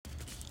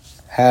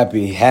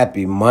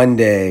Happy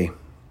Monday.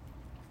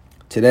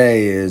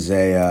 Today is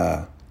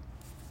a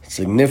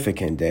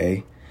significant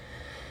day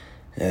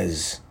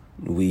as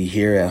we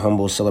here at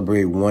Humble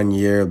celebrate 1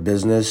 year of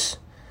business.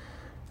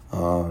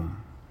 What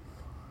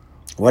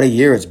a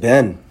year it's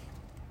been.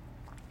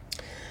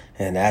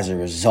 And as a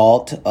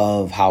result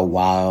of how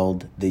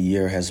wild the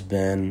year has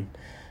been,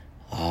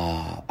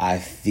 I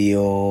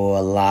feel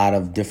a lot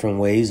of different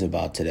ways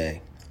about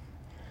today.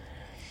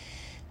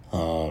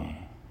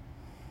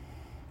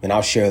 And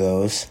I'll share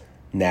those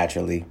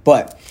naturally,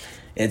 but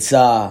it's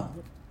a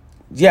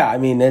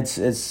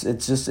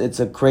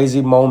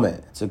crazy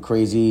moment. It's a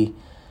crazy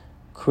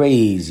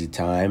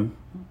time.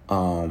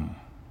 I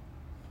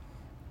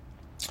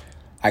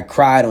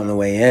cried on the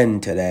way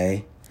in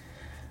today,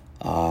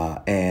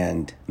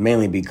 and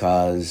mainly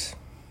because,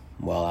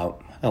 I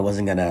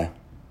wasn't gonna,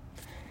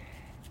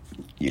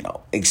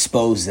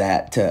 expose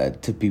that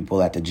to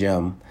people at the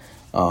gym,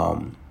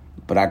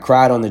 but I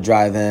cried on the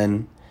drive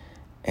in,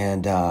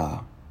 and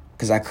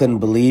because I couldn't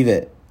believe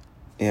it.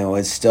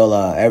 It's still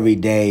every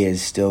day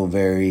is still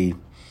very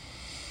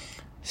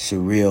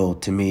surreal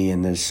to me,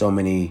 and there's so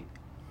many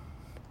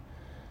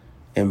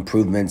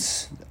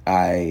improvements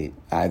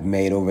I've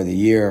made over the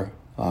year,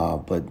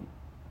 but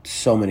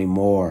so many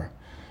more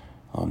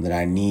that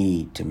I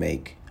need to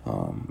make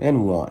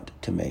and want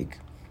to make.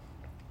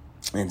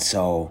 And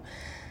so,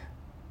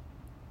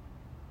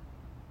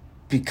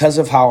 because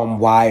of how I'm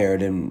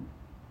wired, and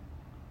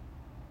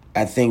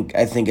I think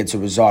it's a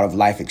result of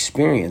life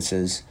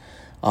experiences,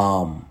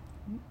 my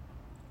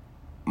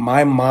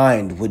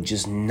mind would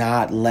just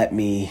not let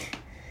me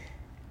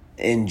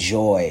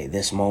enjoy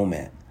this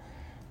moment.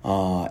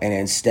 And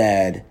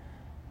instead,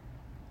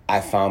 I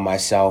found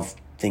myself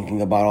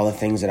thinking about all the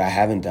things that I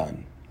haven't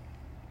done.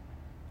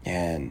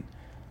 And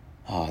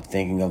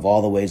thinking of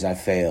all the ways I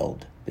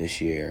failed this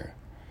year.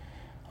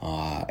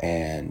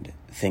 And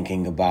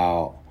thinking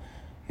about,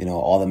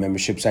 all the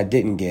memberships I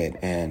didn't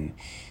get. And,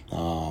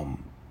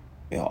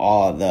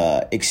 all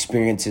the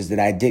experiences that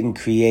I didn't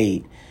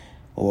create.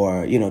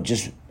 Or,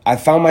 I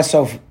found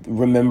myself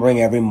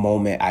remembering every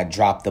moment I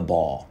dropped the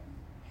ball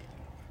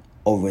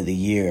over the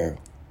year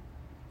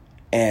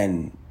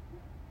and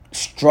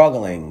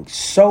struggling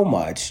so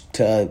much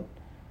to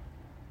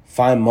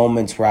find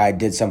moments where I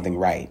did something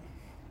right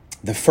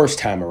the first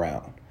time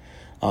around,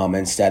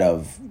 instead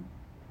of,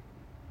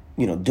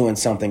 doing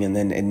something and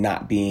then it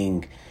not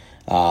being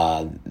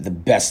the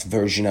best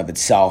version of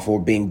itself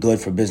or being good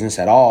for business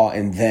at all,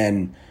 and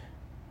then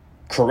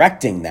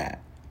correcting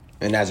that.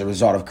 And as a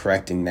result of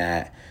correcting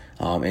that,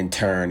 in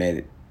turn,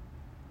 it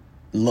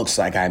looks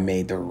like I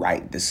made the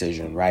right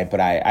decision, right?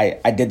 But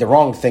I did the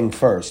wrong thing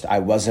first. I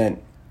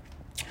wasn't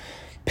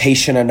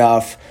patient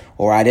enough,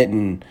 or I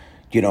didn't,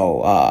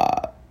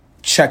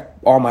 check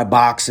all my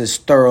boxes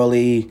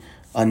thoroughly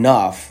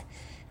enough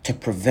to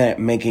prevent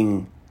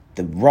making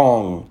the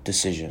wrong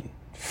decision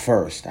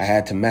first. I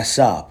had to mess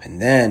up and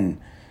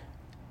then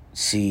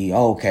see,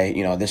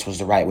 this was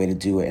the right way to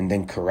do it, and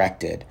then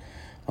correct it.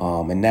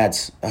 And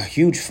that's a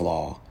huge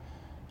flaw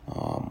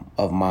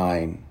of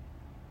mine.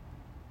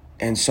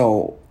 And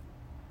so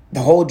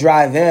the whole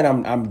drive in,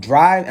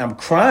 I'm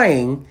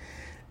crying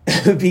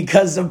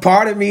because a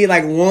part of me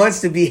wants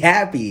to be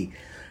happy.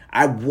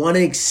 I want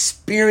to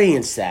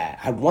experience that.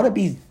 I want to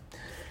be,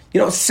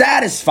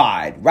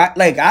 satisfied,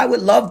 right? I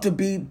would love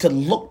to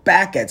look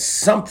back at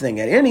something,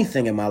 at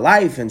anything in my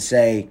life and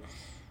say,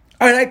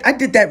 all right, I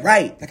did that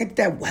right. I did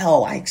that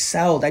well. I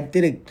excelled. I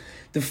did it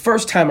the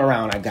first time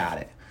around. I got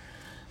it.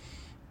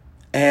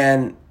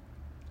 And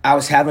I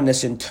was having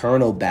this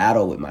internal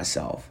battle with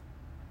myself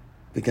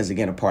because,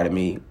 again, a part of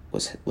me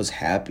was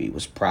happy,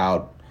 was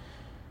proud.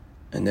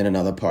 And then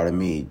another part of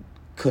me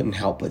couldn't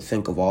help but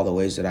think of all the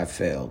ways that I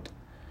failed.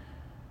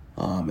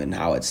 And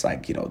how it's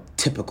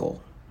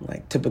typical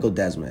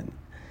Desmond,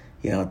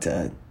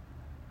 to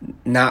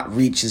not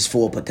reach his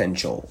full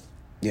potential,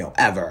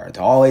 ever,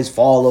 to always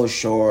fall a little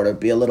short or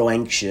be a little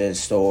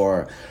anxious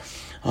or,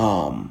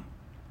 to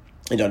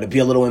be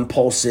a little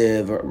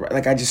impulsive, or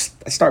I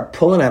start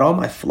pulling at all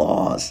my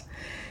flaws,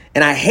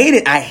 and I hate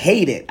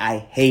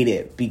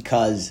it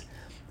because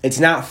it's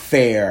not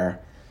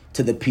fair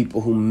to the people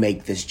who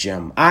make this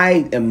gym.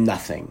 I am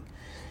nothing.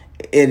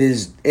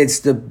 It's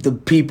the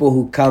people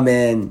who come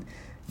in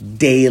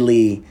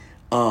daily,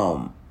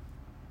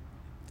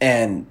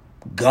 and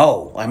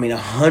go.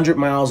 100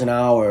 miles an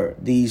hour.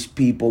 These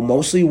people,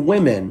 mostly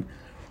women,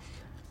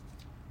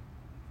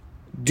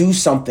 do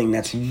something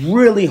that's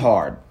really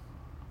hard.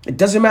 It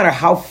doesn't matter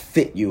how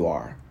fit you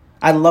are.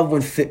 I love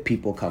when fit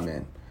people come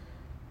in.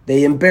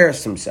 They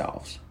embarrass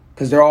themselves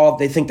because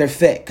they think they're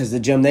fit because the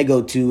gym they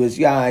go to is,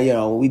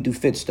 we do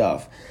fit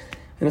stuff.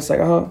 And it's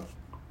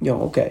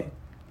okay.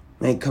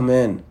 They come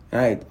in. All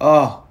right.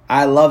 Oh,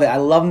 I love it. I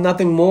love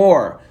nothing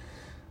more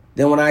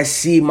than when I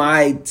see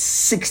my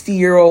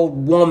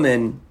 60-year-old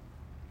woman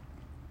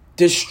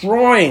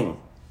destroying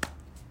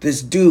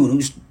this dude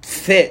who's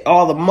fit,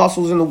 all the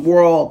muscles in the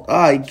world.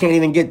 He can't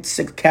even get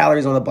 6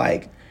 calories on the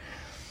bike.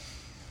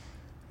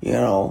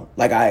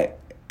 I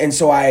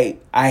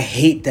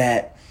hate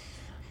that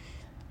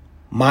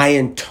my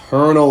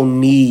internal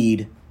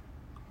need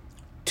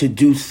to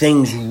do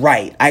things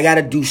right. I got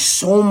to do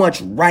so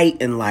much right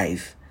in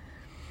life.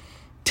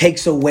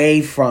 Takes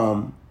away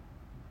from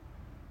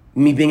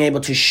me being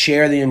able to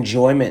share the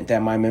enjoyment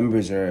that my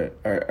members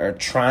are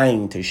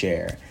trying to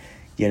share,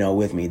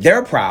 with me.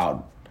 They're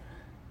proud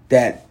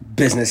that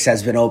business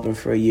has been open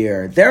for a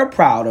year. They're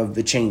proud of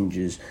the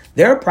changes.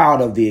 They're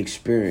proud of the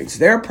experience.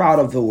 They're proud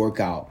of the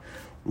workout.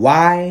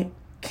 Why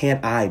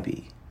can't I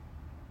be?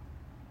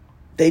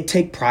 They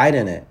take pride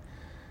in it.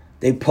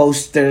 They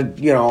post they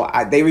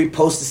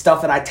repost the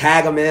stuff that I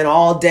tag them in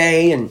all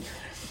day, and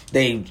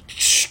they,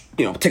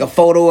 take a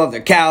photo of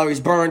their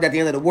calories burned at the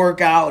end of the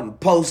workout and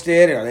post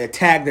it, or they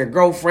tag their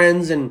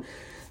girlfriends, and,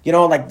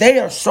 they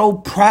are so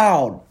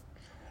proud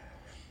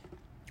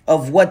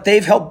of what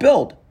they've helped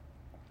build,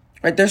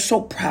 right? They're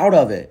so proud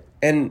of it.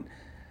 And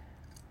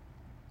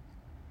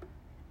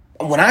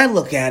when I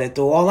look at it,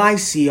 though, all I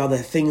see are the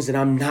things that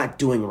I'm not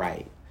doing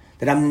right,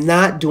 that I'm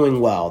not doing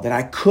well, that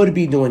I could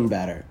be doing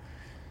better.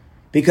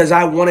 Because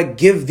I want to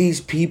give these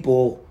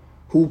people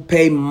who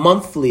pay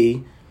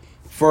monthly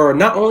for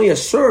not only a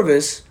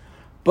service,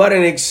 but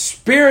an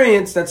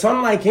experience that's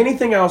unlike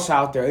anything else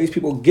out there. These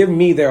people give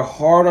me their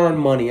hard-earned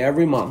money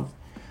every month.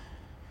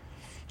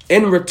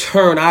 In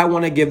return, I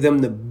want to give them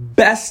the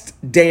best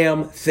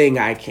damn thing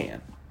I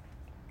can.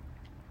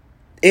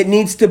 It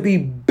needs to be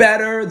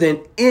better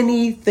than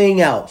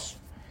anything else.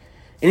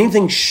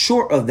 Anything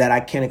short of that, I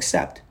can't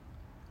accept.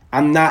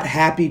 I'm not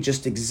happy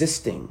just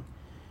existing.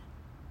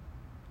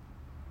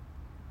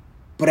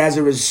 But as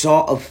a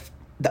result of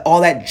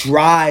all that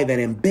drive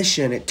and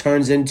ambition, it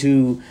turns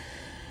into,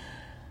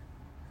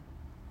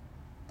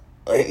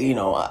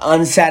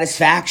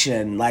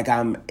 unsatisfaction. Like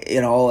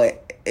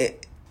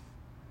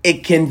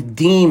it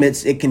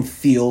can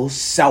feel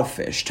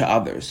selfish to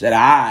others that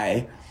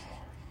I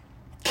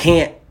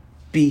can't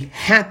be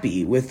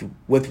happy with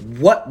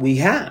what we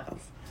have,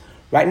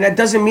 right? And that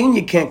doesn't mean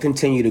you can't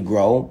continue to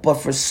grow, but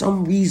for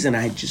some reason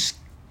I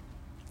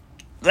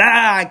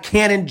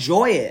can't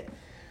enjoy it.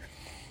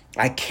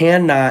 I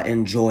cannot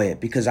enjoy it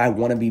because I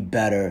want to be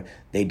better.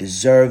 They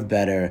deserve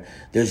better.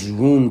 There's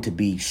room to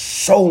be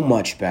so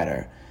much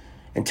better,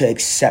 and to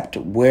accept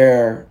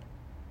where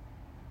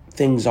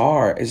things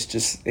are.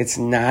 It's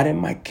not in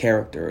my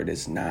character. It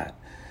is not.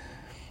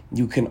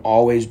 You can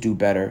always do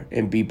better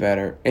and be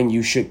better, and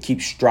you should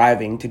keep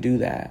striving to do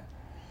that.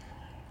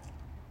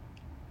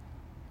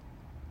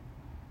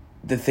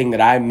 The thing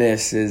that I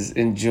miss is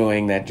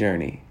enjoying that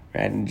journey,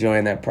 right?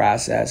 Enjoying that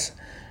process.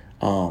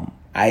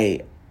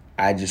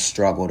 I just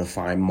struggle to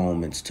find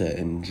moments to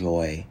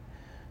enjoy,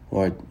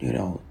 or,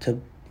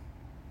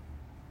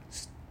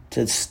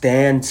 to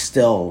stand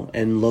still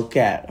and look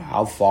at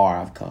how far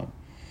I've come.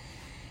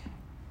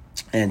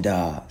 And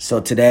so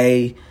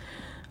today,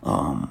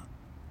 I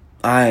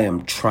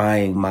am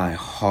trying my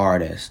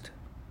hardest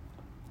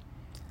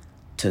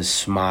to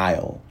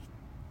smile.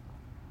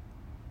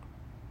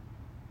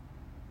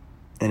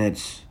 And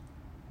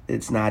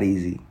it's not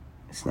easy.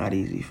 It's not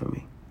easy for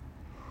me.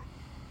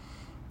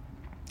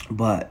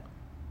 But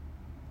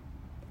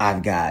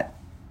I've got,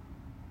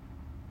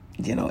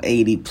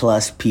 80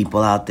 plus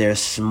people out there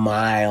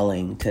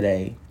smiling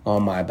today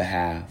on my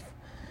behalf.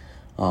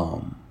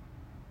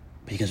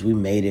 Because we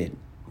made it.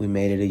 We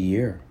made it a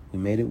year. We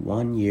made it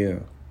 1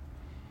 year.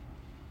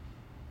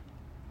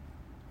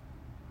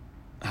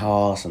 How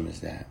awesome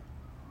is that?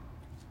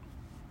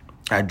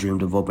 I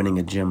dreamed of opening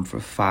a gym for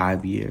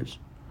 5 years.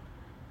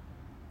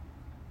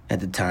 At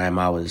the time,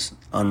 I was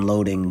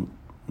unloading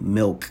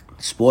milk,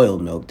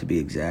 spoiled milk to be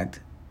exact,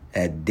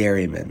 at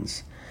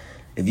Dairyman's.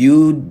 If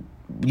you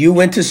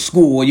went to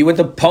school, you went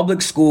to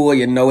public school,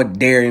 you know what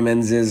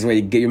Dairyman's is, where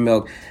you get your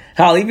milk.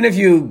 Hell, even if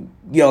you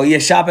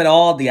shop at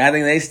Aldi, I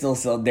think they still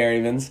sell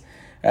Dairyman's.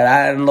 And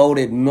I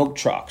unloaded milk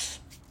trucks.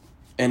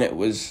 And it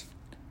was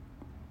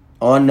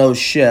on those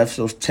shifts,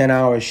 those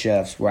 10-hour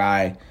shifts, where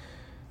I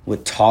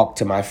would talk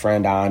to my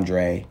friend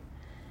Andre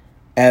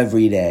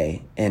every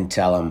day and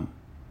tell him,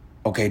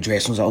 okay, Dre,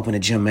 as soon as I open a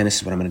gym, man, this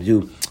is what I'm going to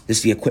do. This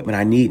is the equipment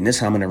I need, and this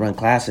is how I'm going to run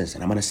classes,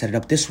 and I'm going to set it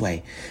up this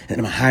way, and I'm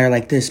going to hire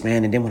like this,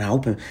 man, and then when I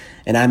open,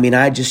 and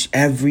I just,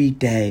 every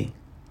day,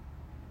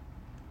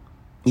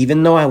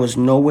 even though I was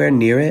nowhere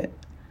near it,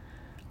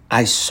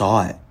 I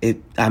saw it.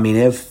 It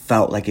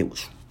felt like it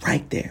was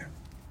right there.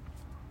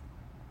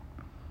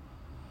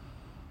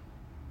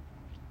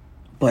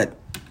 But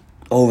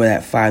over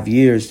that 5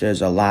 years,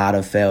 there's a lot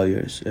of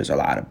failures. There's a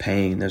lot of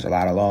pain. There's a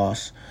lot of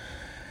loss.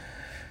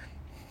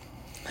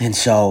 And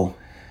so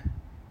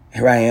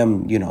here I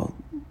am,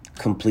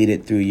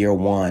 completed through year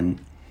 1.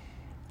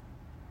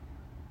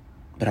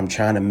 But I'm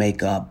trying to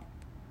make up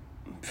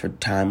for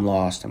time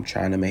lost. I'm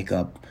trying to make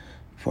up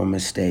for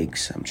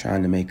mistakes. I'm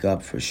trying to make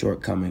up for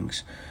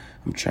shortcomings.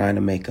 I'm trying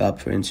to make up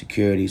for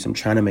insecurities. I'm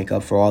trying to make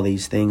up for all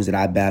these things that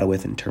I battle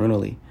with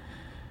internally.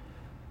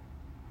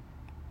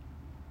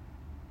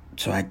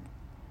 So I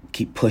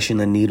keep pushing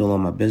the needle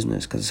on my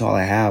business because it's all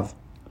I have.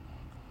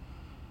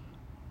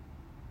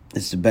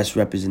 It's the best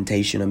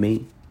representation of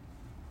me.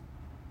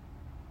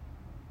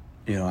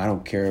 I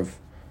don't care if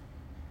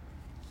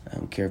I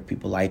don't care if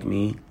people like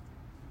me.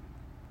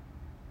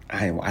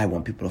 I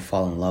want people to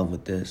fall in love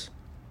with this.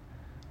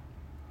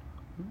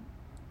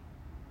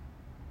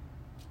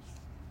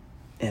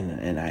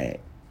 And I,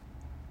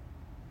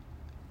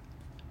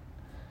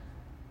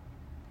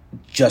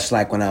 just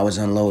like when I was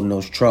unloading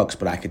those trucks,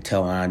 but I could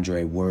tell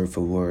Andre word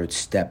for word,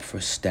 step for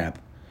step,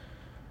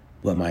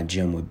 what my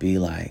gym would be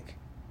like.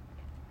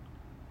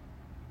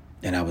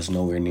 And I was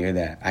nowhere near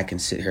that. I can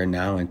sit here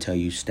now and tell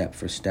you step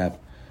for step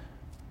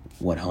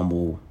what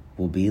humble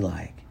will be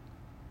like.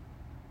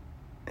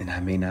 And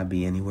I may not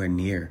be anywhere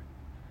near,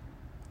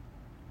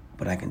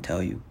 but I can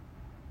tell you.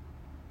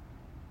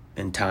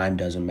 And time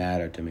doesn't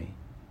matter to me.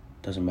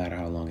 Doesn't matter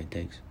how long it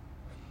takes.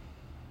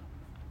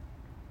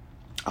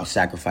 I'll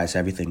sacrifice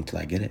everything till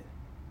I get it.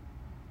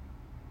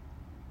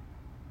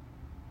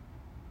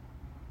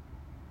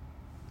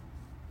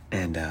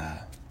 And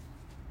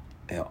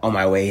on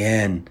my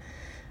way in,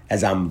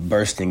 as I'm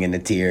bursting into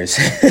tears,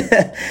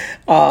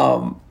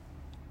 I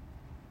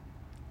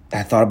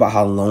thought about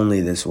how lonely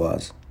this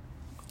was.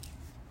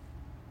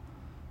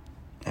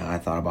 And I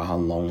thought about how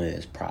lonely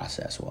this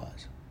process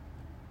was.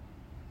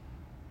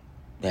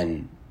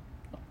 And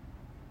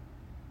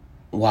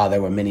while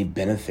there were many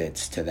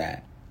benefits to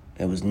that,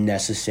 it was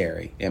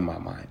necessary in my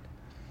mind.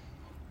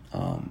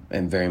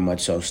 And very much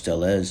so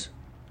still is.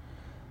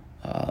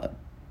 While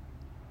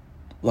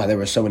there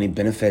were so many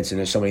benefits and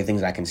there's so many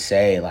things I can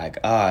say, like,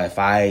 if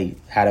I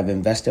had have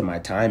invested my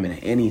time in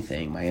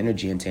anything, my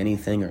energy into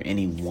anything or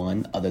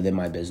anyone other than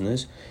my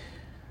business,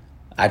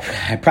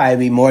 I'd probably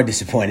be more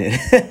disappointed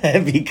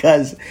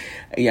because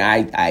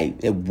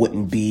it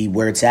wouldn't be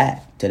where it's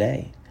at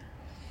today.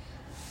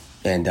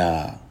 And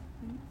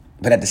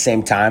but at the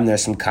same time,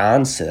 there's some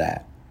cons to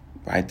that,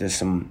 right? There's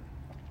some,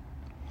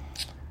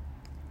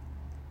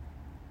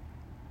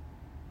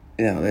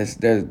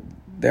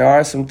 there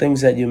are some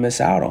things that you miss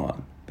out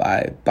on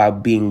by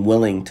being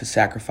willing to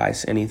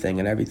sacrifice anything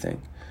and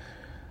everything,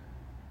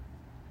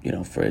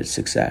 for its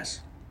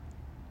success.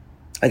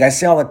 Like I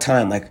say all the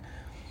time, like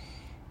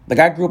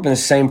I grew up in the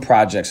same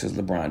projects as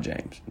LeBron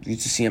James.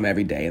 Used to see him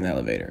every day in the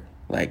elevator.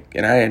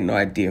 And I had no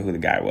idea who the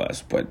guy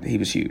was, but he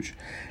was huge.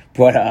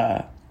 But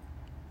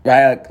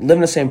right, live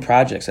in the same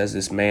projects as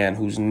this man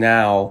who's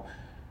now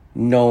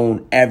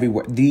known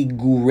everywhere.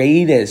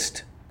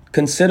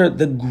 Considered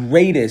the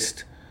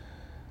greatest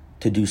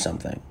to do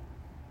something.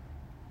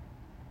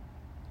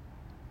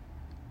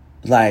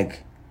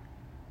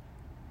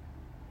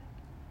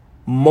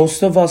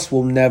 Most of us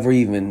will never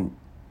even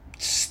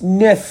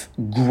sniff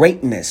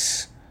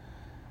greatness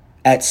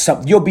at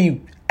something. You'll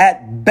be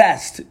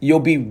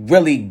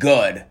really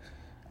good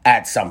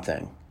at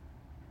something.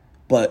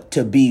 But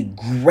to be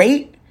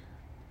great,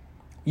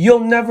 you'll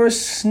never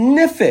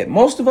sniff it.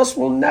 Most of us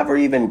will never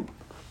even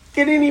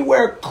get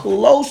anywhere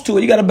close to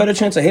it. You got a better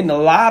chance of hitting the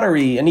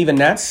lottery, and even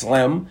that's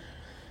slim,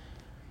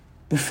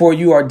 before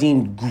you are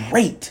deemed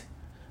great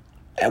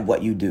at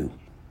what you do.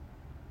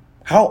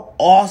 How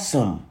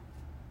awesome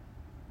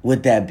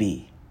would that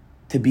be?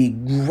 To be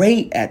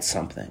great at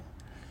something.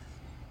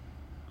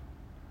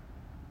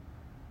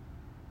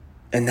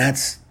 And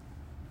that's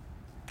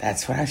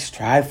what I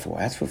strive for.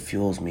 That's what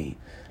fuels me.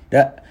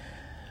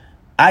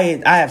 I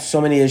have so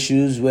many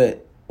issues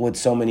with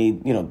so many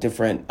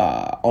different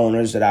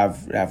owners that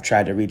I've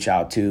tried to reach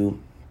out to,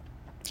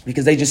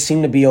 because they just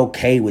seem to be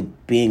okay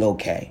with being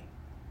okay.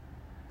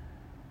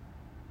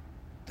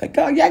 Like,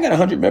 oh yeah, I got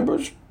 100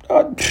 members.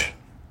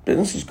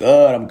 Business is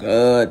good. I'm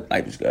good.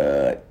 Life is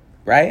good,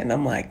 right? And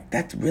I'm like,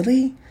 that's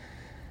really.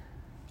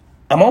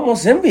 I'm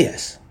almost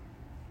envious.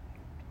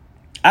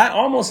 I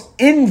almost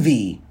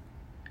envy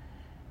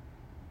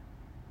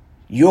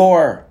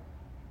your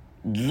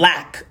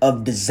lack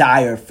of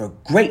desire for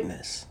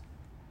greatness.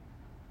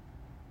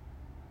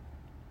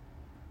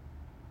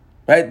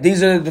 Right?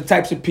 These are the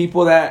types of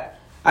people that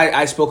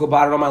I spoke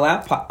about it on my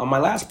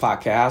last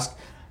podcast,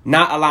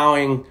 not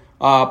allowing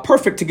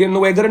perfect to get in the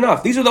way of good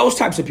enough. These are those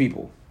types of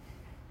people.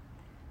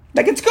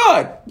 It's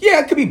good. Yeah,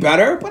 it could be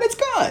better, but it's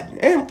good.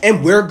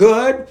 And we're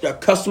good. Our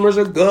customers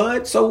are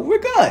good, so we're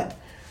good.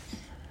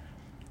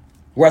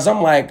 Whereas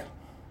I'm like,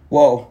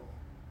 well,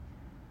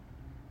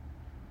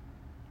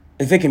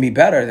 if it can be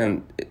better,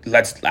 then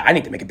I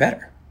need to make it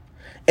better.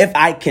 If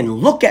I can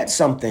look at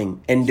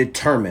something and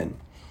determine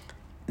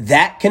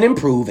that can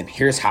improve, and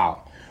here's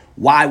how,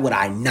 why would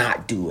I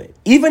not do it?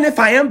 Even if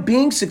I am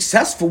being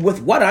successful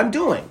with what I'm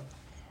doing.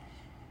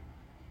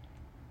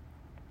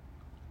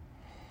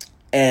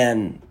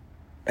 And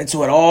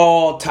so it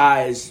all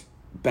ties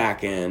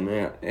back in.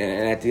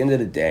 And at the end of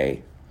the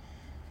day,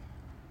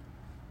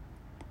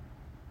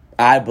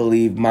 I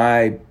believe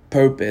my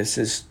purpose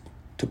is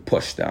to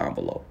push the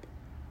envelope.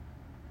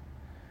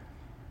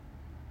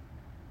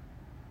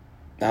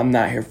 I'm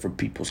not here for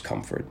people's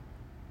comfort,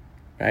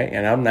 right?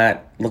 And I'm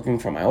not looking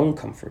for my own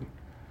comfort.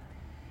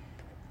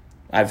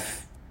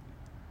 I've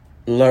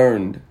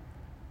learned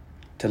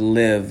to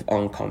live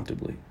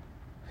uncomfortably.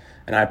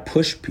 And I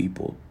push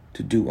people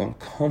to do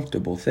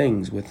uncomfortable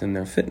things within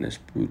their fitness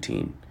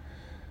routine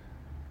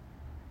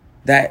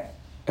that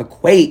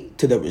equate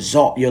to the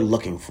result you're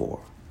looking for.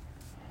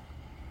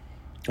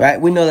 Right?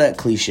 We know that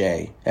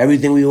cliche.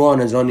 Everything we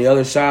want is on the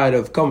other side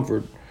of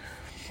comfort.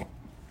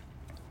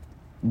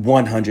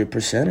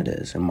 100% it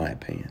is, in my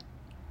opinion.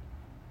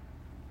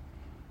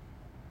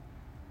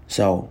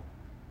 So,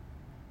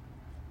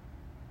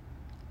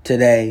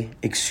 today,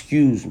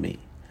 excuse me.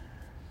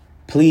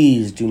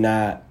 Please do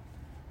not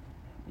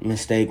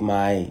mistake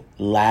my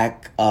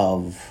lack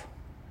of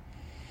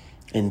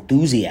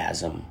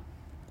enthusiasm,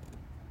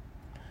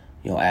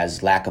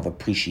 as lack of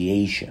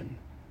appreciation.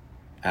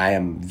 I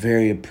am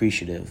very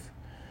appreciative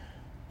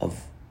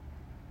of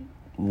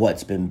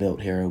what's been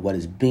built here, what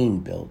is being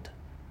built.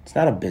 It's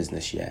not a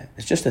business yet.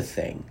 It's just a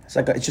thing.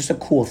 It's just a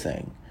cool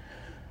thing.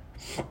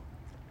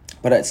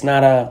 But it's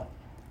not a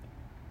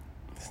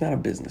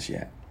business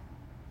yet.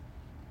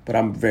 But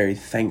I'm very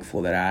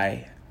thankful that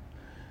I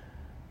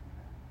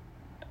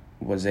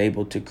was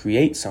able to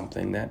create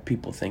something that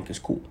people think is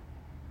cool.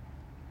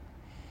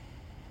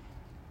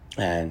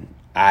 And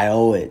I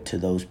owe it to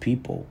those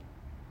people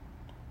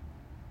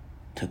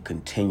to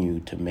continue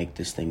to make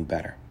this thing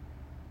better.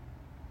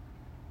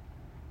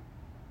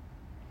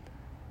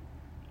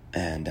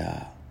 And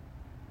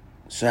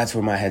so that's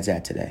where my head's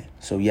at today.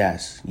 So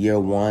yes, year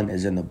 1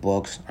 is in the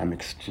books. I'm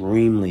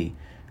extremely,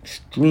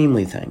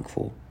 extremely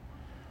thankful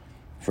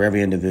for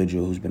every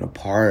individual who's been a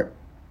part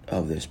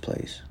of this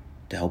place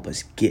to help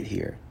us get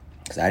here.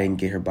 Because I didn't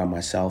get here by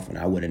myself, and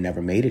I would have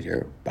never made it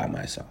here by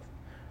myself.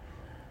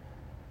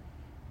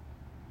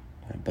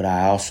 But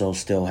I also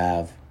still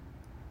have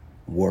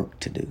work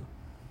to do,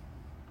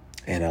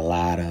 and a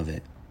lot of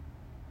it.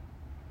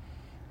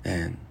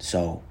 And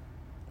so,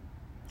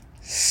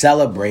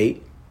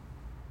 celebrate.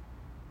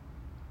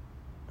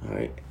 All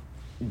right.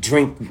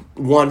 Drink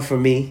one for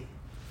me.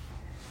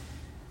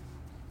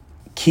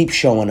 Keep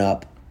showing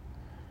up.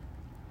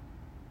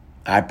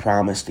 I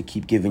promise to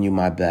keep giving you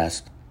my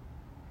best.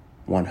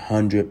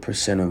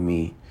 100% of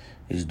me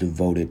is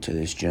devoted to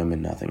this gym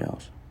and nothing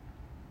else.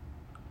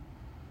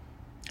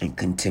 And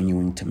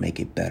continuing to make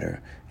it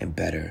better and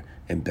better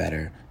and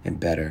better and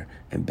better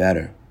and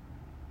better.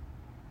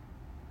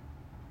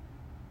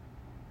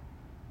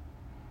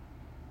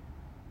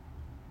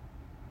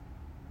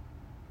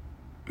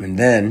 And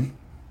then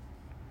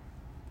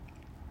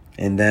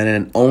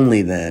and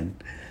only then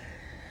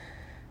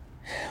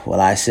will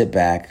I sit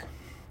back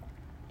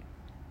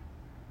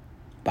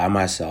by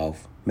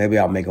myself. Maybe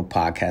I'll make a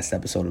podcast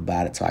episode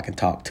about it so I can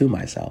talk to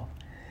myself.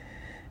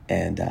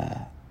 And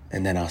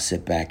then I'll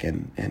sit back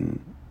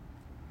and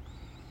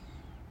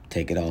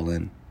take it all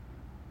in.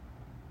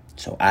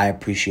 So I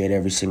appreciate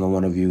every single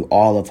one of you,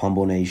 all of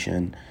Humble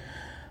Nation,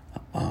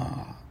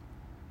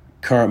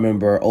 current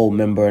member, old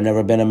member,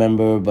 never been a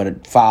member, but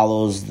it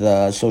follows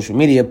the social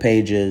media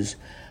pages.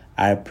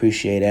 I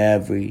appreciate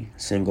every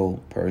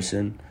single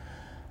person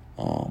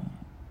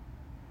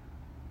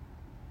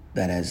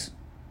that has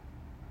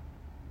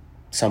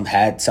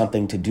had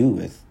something to do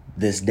with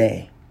this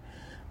day.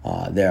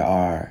 There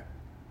are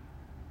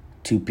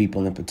 2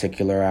 people in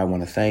particular I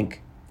want to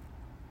thank.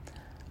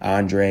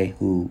 Andre,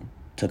 who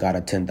took out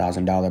a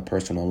 $10,000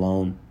 personal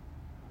loan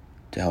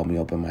to help me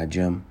open my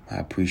gym. I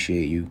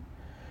appreciate you.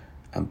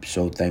 I'm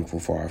so thankful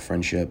for our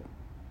friendship.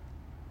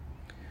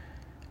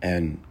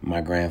 And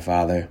my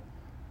grandfather,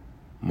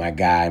 my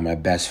guy, my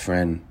best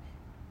friend,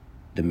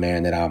 the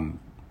man that I'm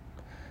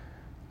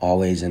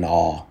always in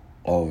awe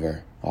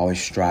over,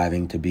 always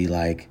striving to be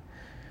like,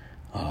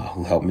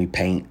 who helped me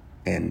paint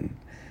and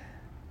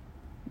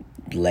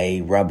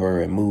lay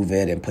rubber and move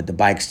it and put the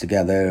bikes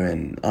together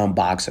and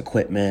unbox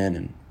equipment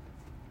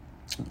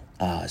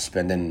and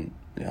spending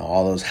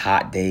all those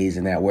hot days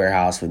in that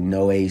warehouse with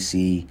no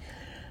AC,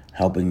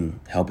 helping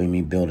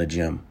me build a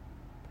gym.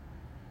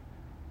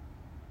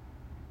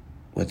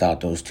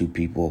 Without those 2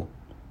 people,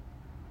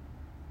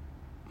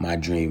 my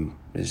dream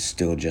is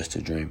still just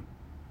a dream.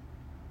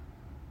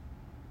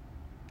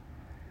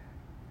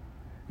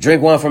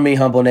 Drink one for me,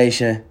 Humble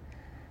Nation,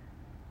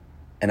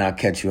 and I'll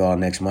catch you all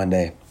next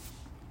Monday.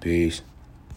 Peace.